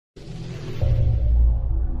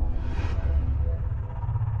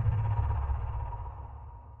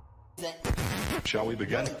Shall we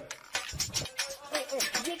begin?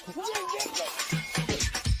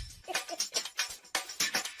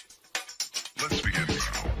 Let's begin now.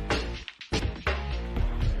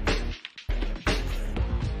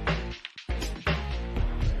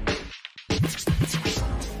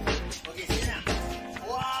 Okay, sit down.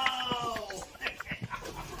 Wow!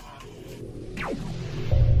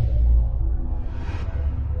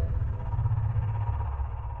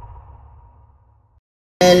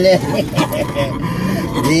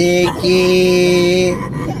 Ziki,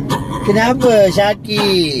 kenapa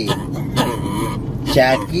Syaki?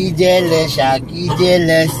 Syaki jealous, Syaki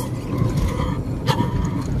jealous.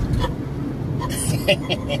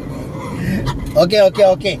 Okay,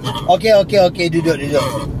 duduk.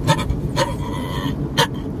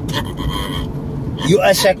 You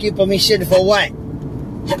ask Syaki permission for what?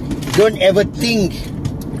 Don't ever think.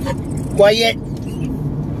 Quiet.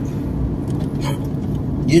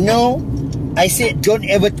 You know, I said don't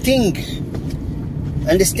ever think.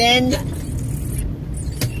 Understand?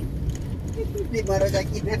 Dia marah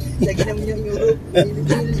Syakina. Syakina menyuruh.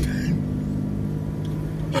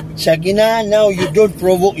 Syakina, now you don't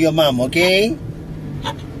provoke your mom, okay?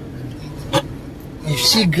 If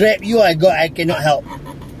she grab you, I cannot help.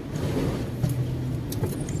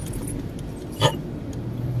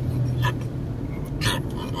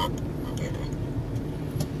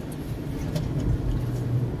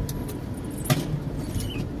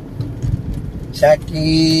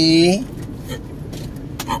 Syaki,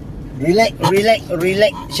 relax,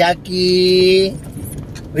 Syaki,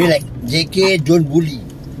 relax. JK, don't bully.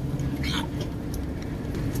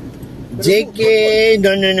 JK,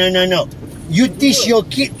 no. You teach your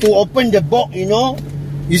kid to open the box, you know.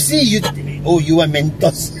 You see, you want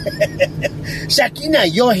Mentos. Syakina,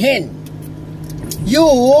 your hand.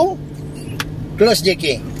 You close,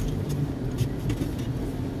 JK.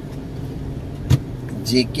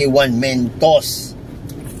 JK, one Mentos.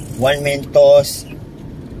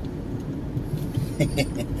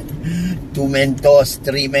 2 Mentos,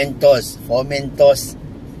 3 Mentos, 4 Mentos.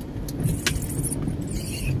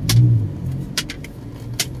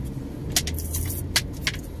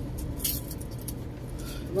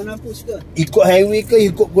 Mana push ke? Ikut highway ke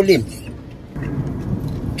ikut kulim?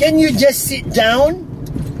 Can you just sit down?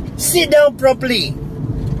 Sit down properly.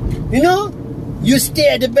 You know? You stay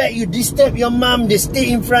at the back, you disturb your mom, they stay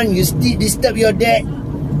in front, you disturb your dad.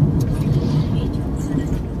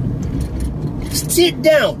 Sit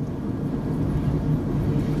down.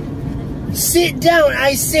 Sit down,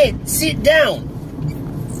 I said. Sit down.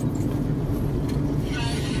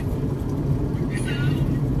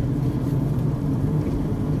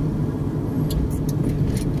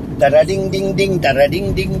 Tarading ding ding,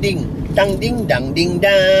 tarading ding ding, tang ding dang ding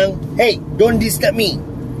dang. Hey, don't disturb me.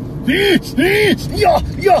 You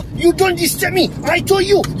don't disturb me. I told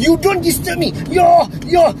you, you don't disturb me. You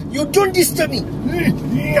don't disturb me.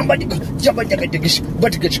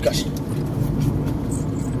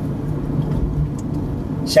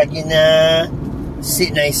 Syakina,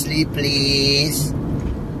 sit nicely, please.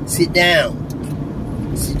 Sit down.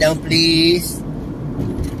 Sit down, please.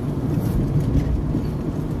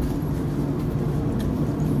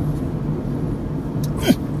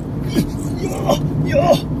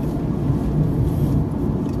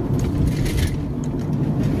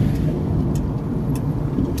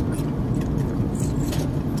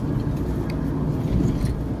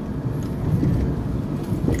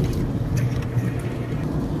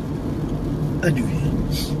 Aduh.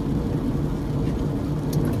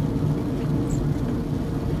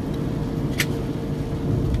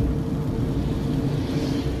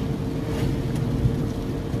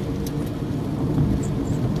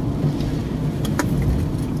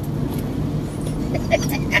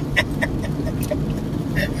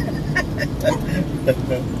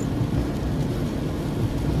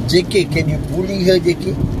 JK, can you bully her,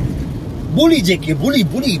 JK? Bully JK, bully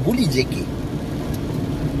JK.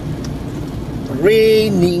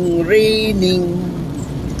 Raining.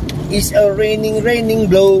 It's a raining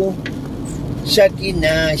blow.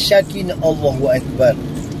 Syakina, Allahu Akbar.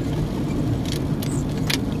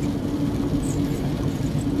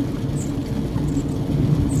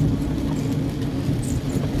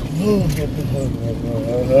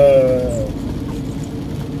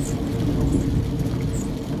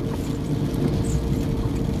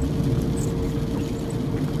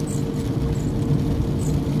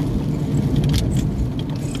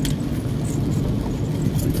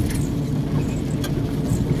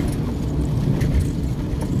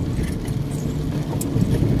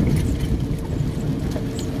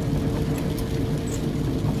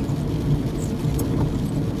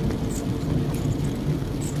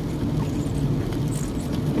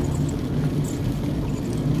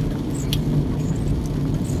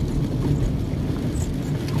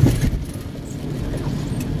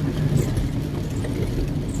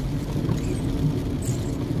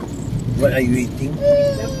 What are you eating?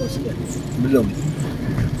 Belum.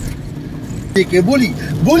 JK bully.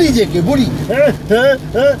 Bully JK bully.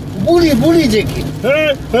 Bully JK.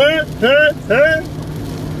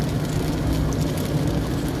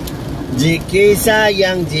 JK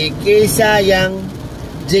sayang, JK sayang.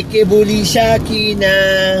 JK bully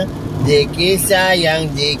Syakina. JK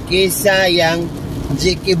sayang, JK sayang.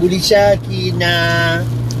 JK bully Syakina.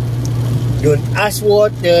 Don't ask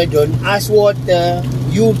water, don't ask water.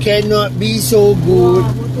 You cannot be so good.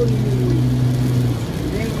 Wah, betul ni.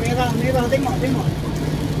 Merah, tengok.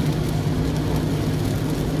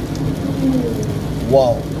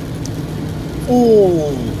 Wow.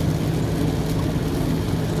 Oh.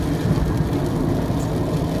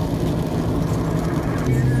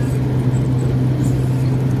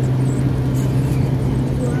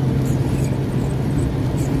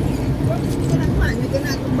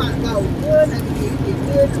 Kena kembang kau ke, nak gigit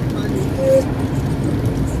ke, mana ke.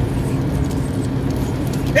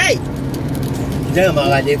 Hey! Jangan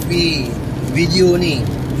marah Devi. Video ni.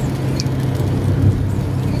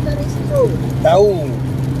 Kita risiko. Tahu.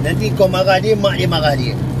 Nanti kau marah dia, mak dia marah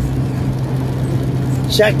dia.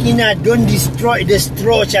 Syakina, don't destroy the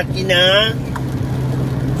straw, Syakina.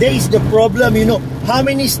 That is the problem, you know. How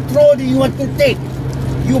many straw do you want to take?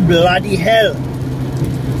 You bloody hell.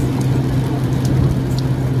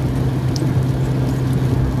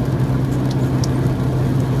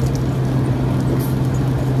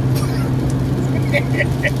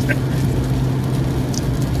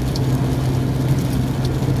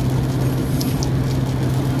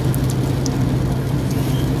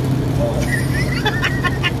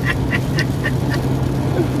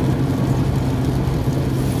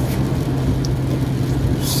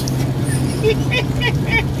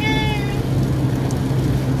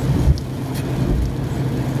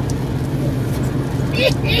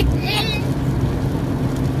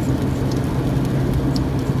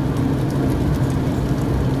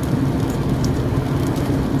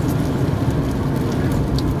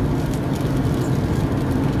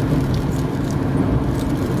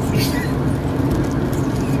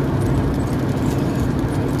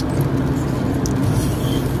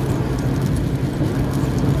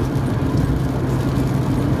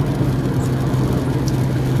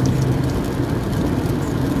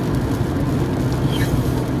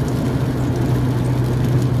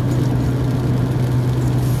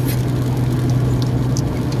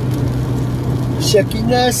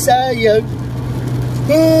 Syakina sayang.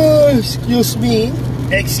 Oh, excuse me.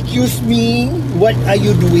 Excuse me. What are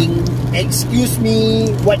you doing? Excuse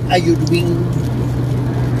me. What are you doing?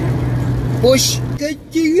 Push.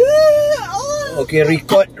 Okay,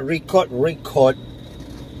 record.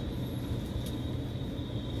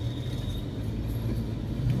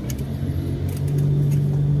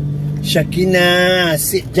 Syakina,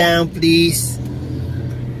 sit down please.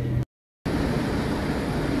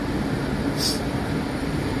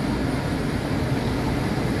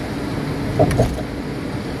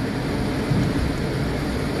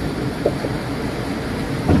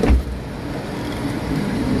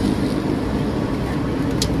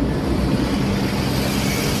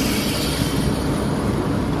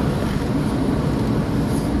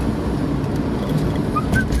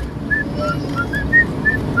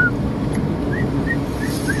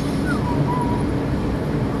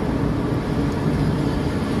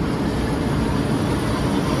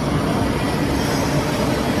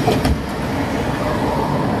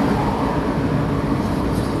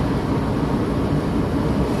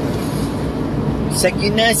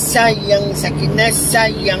 Sakina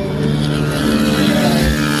sayang.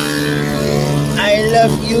 I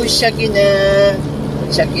love you Sakina.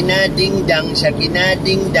 Sakina ding dang,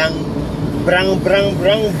 brang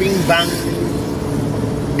bing bang.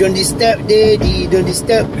 Don't disturb daddy, don't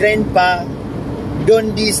disturb grandpa,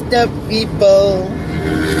 don't disturb people.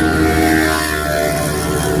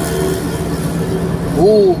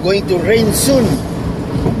 Oh, going to rain soon.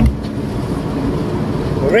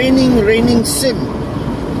 Raining soon.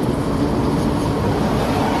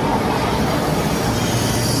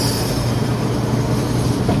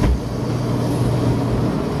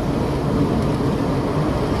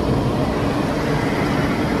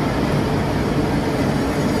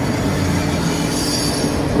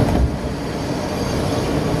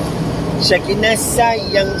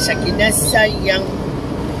 Sakina sayang.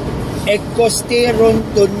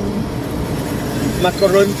 Ekosterontun.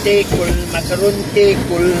 Makaron tekul.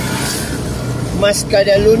 Mas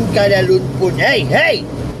kadalun pun. Hey!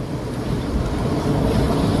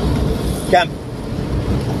 Come.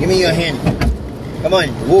 Give me your hand. Come on.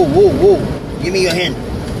 Whoa. Give me your hand.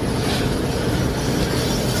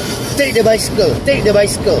 Take the bicycle.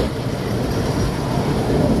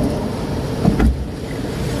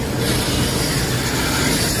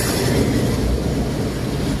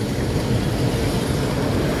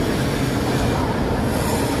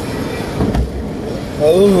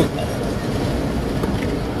 Oh.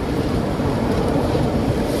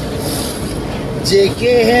 JK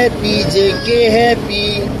happy, JK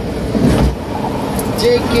happy.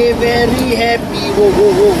 JK very happy. Whoa, whoa,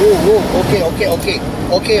 whoa, whoa, whoa. Okay. Okay.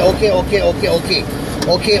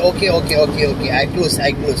 I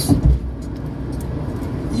close.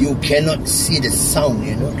 You cannot see the sound,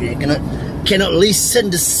 you know. You cannot listen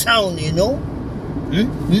the sound, you know.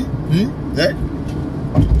 Huh?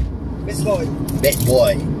 Bad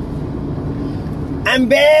boy. I'm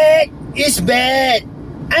back. It's bad.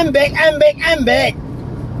 I'm back.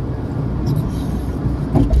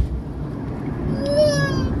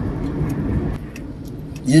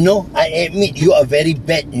 You know, I admit you are very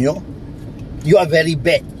bad, you know. You are very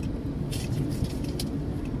bad.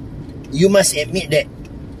 You must admit that.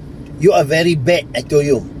 You are very bad, I told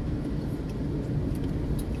you.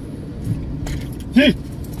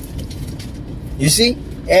 You see?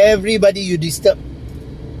 Everybody you disturb.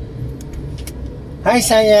 Hi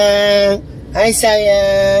sayang. Hi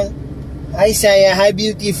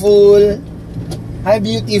beautiful.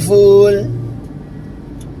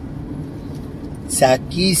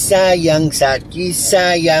 Saki sayang.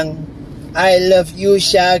 I love you,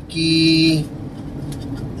 Shaki.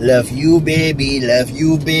 Love you, baby.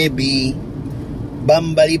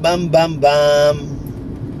 Bambali bam.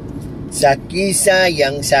 Saki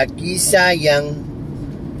sayang.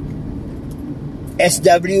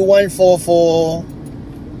 SW144.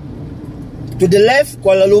 To the left,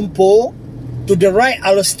 Kuala Lumpur. To the right,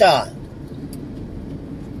 Alostar.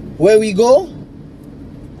 Where we go?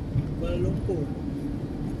 Kuala Lumpur.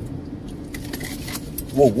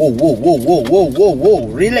 Whoa.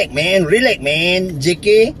 Relax, man.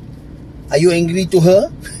 JK, are you angry to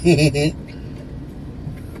her?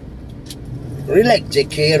 Relax,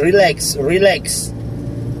 JK. Relax.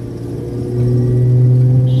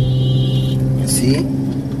 See?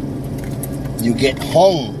 You get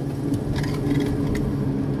hung.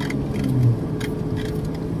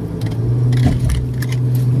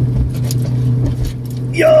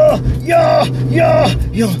 Yo.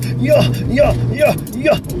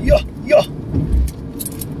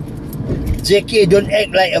 JK, don't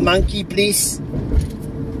act like a monkey, please.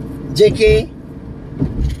 JK.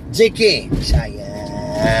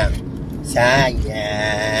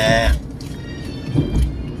 Sayang.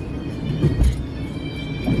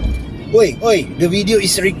 Oi, the video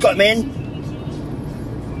is record, man.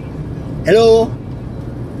 Hello.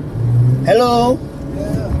 Yeah.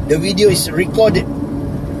 The video is recorded.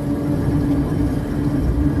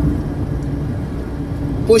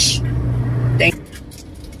 Push. Thank.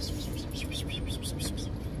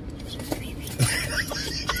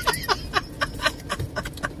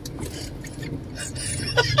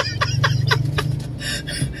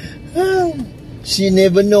 She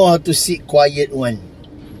never know how to sit quiet one.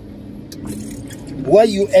 Why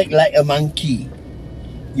you act like a monkey?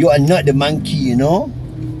 You are not the monkey, you know.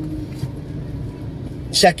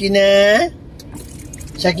 Shakina,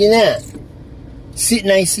 sit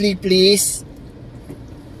nicely, please.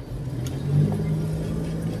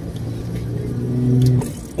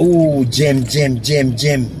 Oh, jam.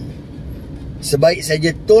 Sebaik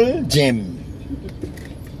saja tol, jam.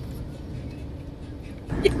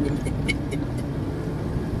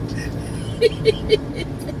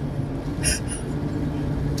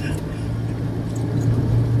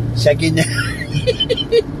 Shakina.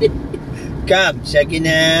 Come,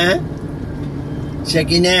 Shakina.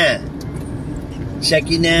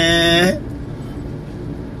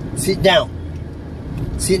 Sit down.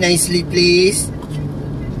 Sit nicely, please.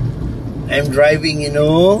 I'm driving, you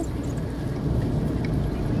know.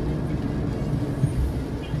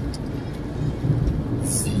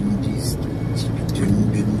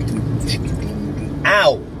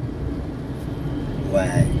 Ow!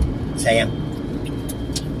 Why? Sayang.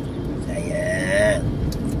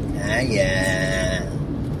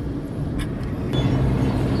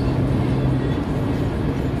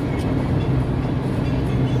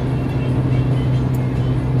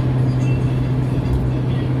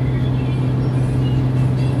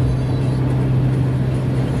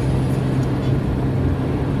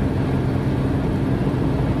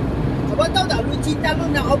 Abang tahu tak lu cinta lu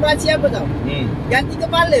nak operasi apa tau? Ganti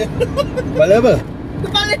kepala. Kepala apa?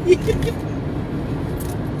 Kepala ni.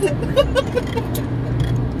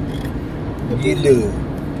 Gila.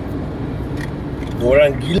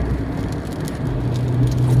 Orang gila.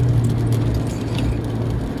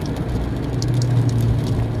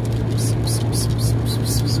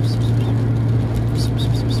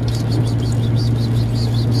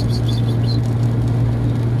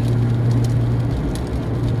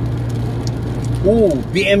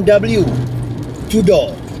 BMW.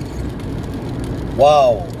 Tudor.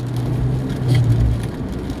 Wow.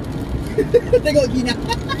 Tengok Gina.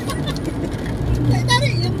 Tak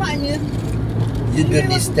tarik je maknya. You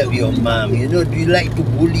don't disturb your mom. You know, you like to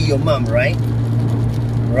bully your mom, right?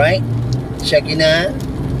 Right? Shakina?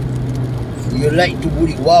 You like to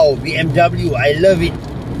bully. Wow, BMW. I love it.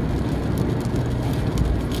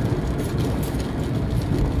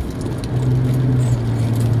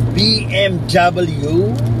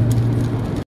 BMW.